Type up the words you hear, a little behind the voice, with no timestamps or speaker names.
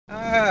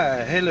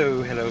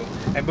Hello.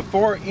 And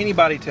before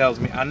anybody tells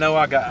me, I know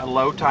I got a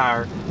low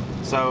tire,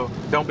 so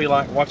don't be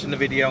like watching the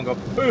video and go,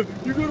 "Hey,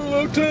 you got a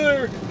low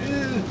tire."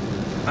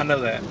 I know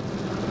that.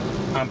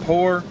 I'm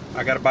poor,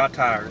 I gotta buy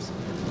tires.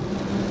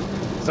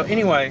 So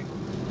anyway,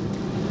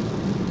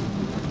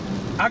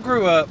 I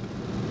grew up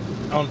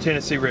on the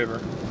Tennessee River.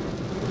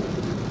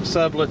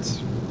 Sublets.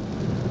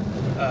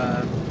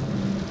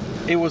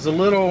 It was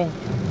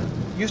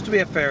used to be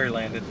a ferry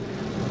landing.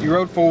 You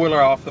rode four-wheeler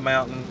off the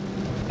mountain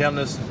down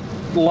this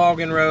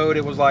logging road.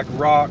 It was like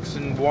rocks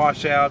and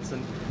washouts,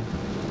 and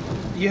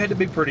you had to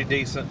be pretty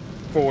decent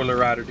four-wheeler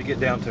rider to get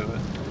down to it.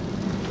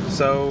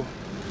 So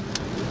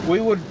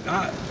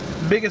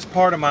biggest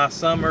part of my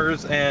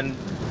summers and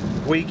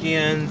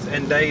weekends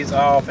and days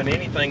off and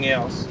anything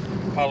else,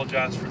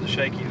 apologize for the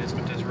shakiness,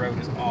 but this road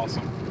is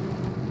awesome.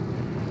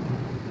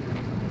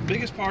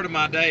 Biggest part of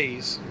my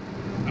days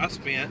I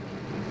spent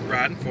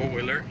riding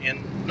four-wheeler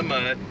in the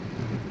mud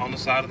on the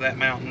side of that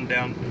mountain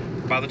down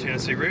by the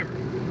Tennessee River.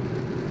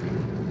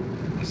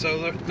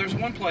 So there's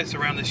one place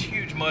around this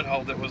huge mud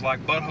hole that was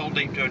like butthole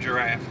deep to a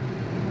giraffe.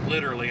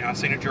 Literally, I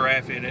seen a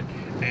giraffe in it,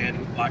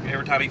 and like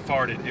every time he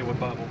farted, it would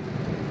bubble.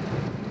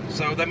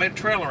 So they made a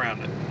trail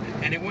around it,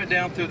 and it went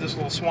down through this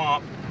little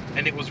swamp,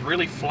 and it was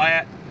really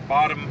flat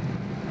bottom,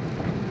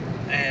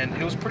 and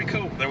it was pretty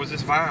cool. There was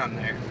this vine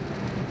there,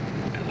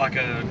 like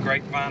a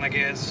grapevine, I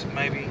guess,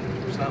 maybe,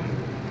 or something.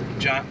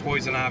 Giant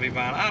poison ivy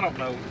vine, I don't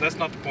know. That's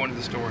not the point of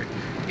the story.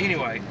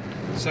 Anyway,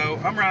 so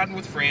I'm riding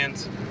with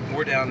friends,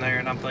 we're down there,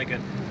 and I'm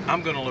thinking,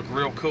 I'm gonna look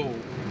real cool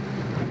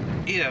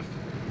if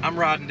I'm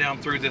riding down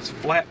through this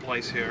flat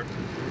place here.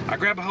 I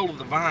grab a hold of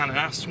the vine and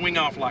I swing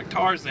off like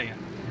Tarzan,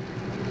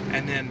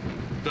 and then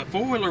the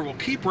four-wheeler will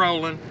keep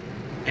rolling,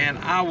 and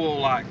I will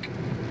like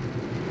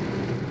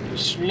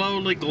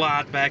slowly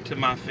glide back to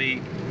my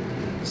feet,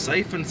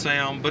 safe and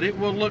sound, but it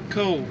will look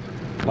cool,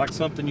 like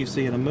something you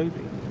see in a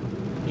movie,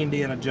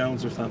 Indiana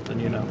Jones or something,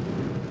 you know.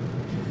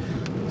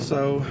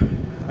 So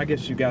I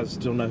guess you guys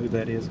still know who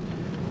that is.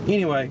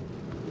 Anyway,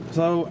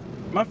 so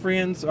my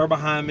friends are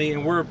behind me,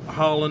 and we're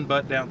hauling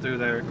butt down through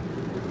there,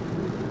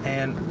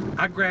 and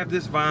I grab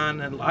this vine,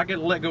 and I get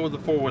to let go of the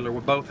four-wheeler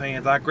with both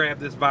hands. I grab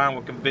this vine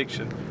with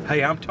conviction.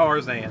 Hey, I'm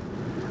Tarzan.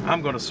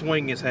 I'm gonna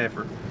swing this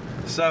heifer.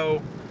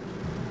 So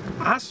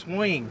I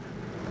swing.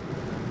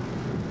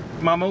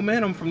 My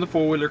momentum from the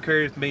four-wheeler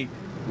carries me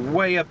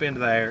way up into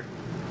the air.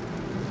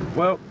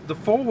 Well, the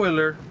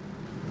four-wheeler,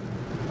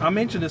 I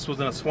mentioned this was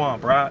in a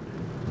swamp, right?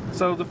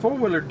 So the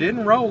four-wheeler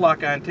didn't roll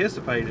like I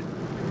anticipated.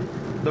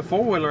 The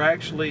four-wheeler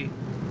actually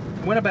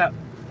went about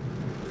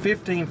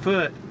 15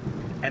 foot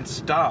and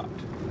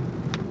stopped,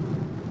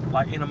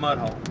 like in a mud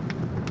hole,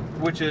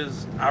 which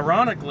is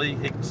ironically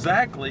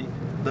exactly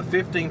the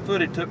 15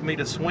 foot it took me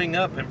to swing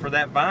up and for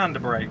that vine to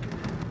break.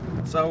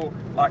 So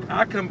like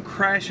I come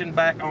crashing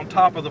back on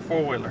top of the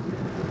four-wheeler,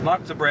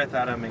 knocks the breath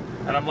out of me,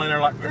 and I'm laying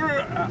there like,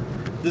 ugh.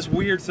 This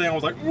weird sound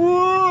was like,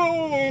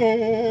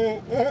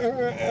 whoa,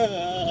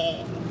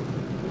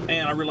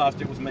 and I realized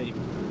it was me.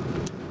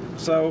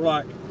 So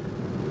like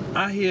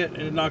I hit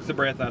and it knocks the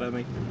breath out of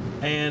me,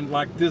 and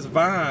like this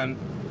vine,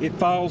 it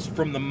falls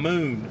from the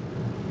moon.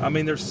 I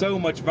mean, there's so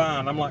much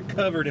vine. I'm like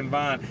covered in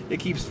vine. It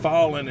keeps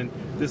falling, and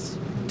this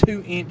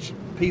 2-inch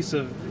piece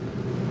of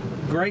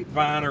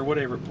grapevine or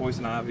whatever,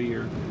 poison ivy,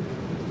 or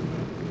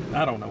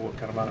I don't know what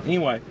kind of vine.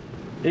 Anyway,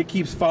 it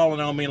keeps falling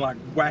on me, like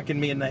whacking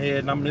me in the head,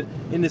 and I'm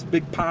in this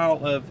big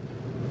pile of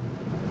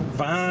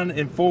vine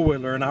and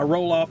four-wheeler, and I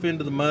roll off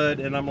into the mud,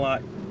 and I'm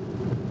like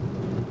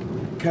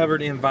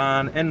covered in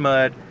vine and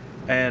mud.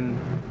 And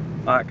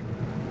like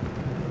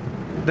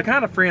the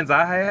kind of friends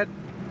I had,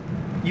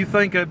 you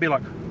think I'd be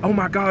like, oh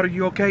my God, are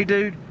you okay,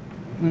 dude?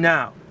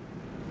 No.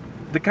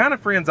 The kind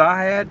of friends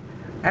I had,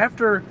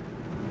 after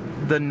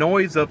the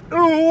noise of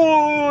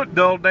ooh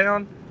dulled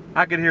down,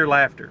 I could hear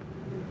laughter.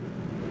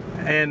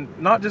 And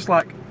not just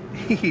like,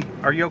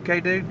 are you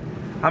okay, dude?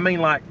 I mean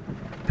like,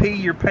 pee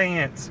your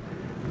pants.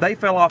 They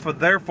fell off of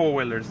their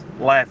four-wheelers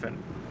laughing,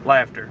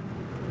 laughter.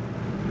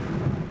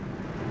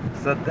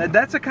 So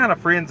that's the kind of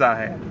friends I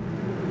had.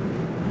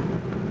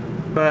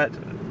 But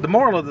the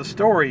moral of the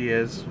story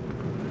is,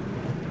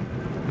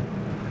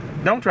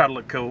 don't try to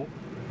look cool.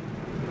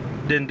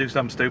 Didn't do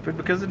something stupid,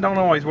 because it don't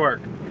always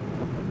work.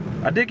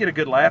 I did get a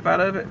good laugh out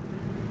of it,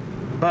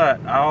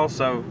 but I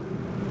also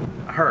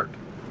hurt.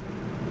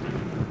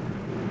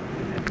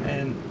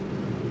 And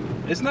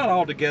it's not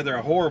altogether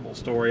a horrible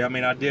story. I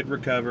mean, I did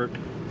recover.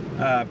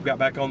 Got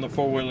back on the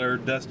four-wheeler,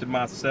 dusted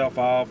myself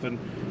off, and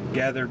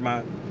gathered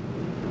my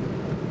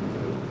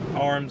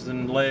arms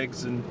and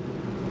legs and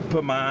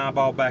put my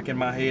eyeball back in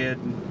my head.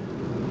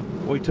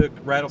 And we took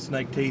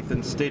rattlesnake teeth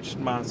and stitched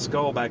my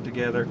skull back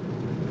together.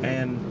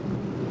 And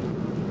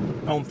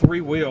on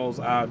 3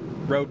 wheels, I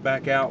rode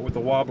back out with a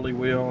wobbly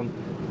wheel, and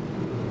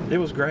it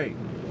was great.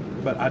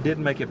 But I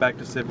didn't make it back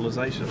to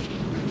civilization.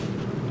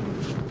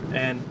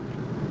 And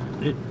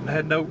it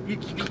had no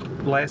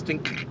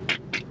lasting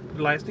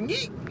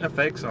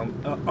effects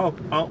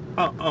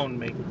on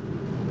me.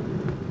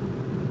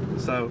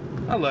 So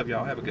I love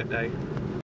y'all. Have a good day.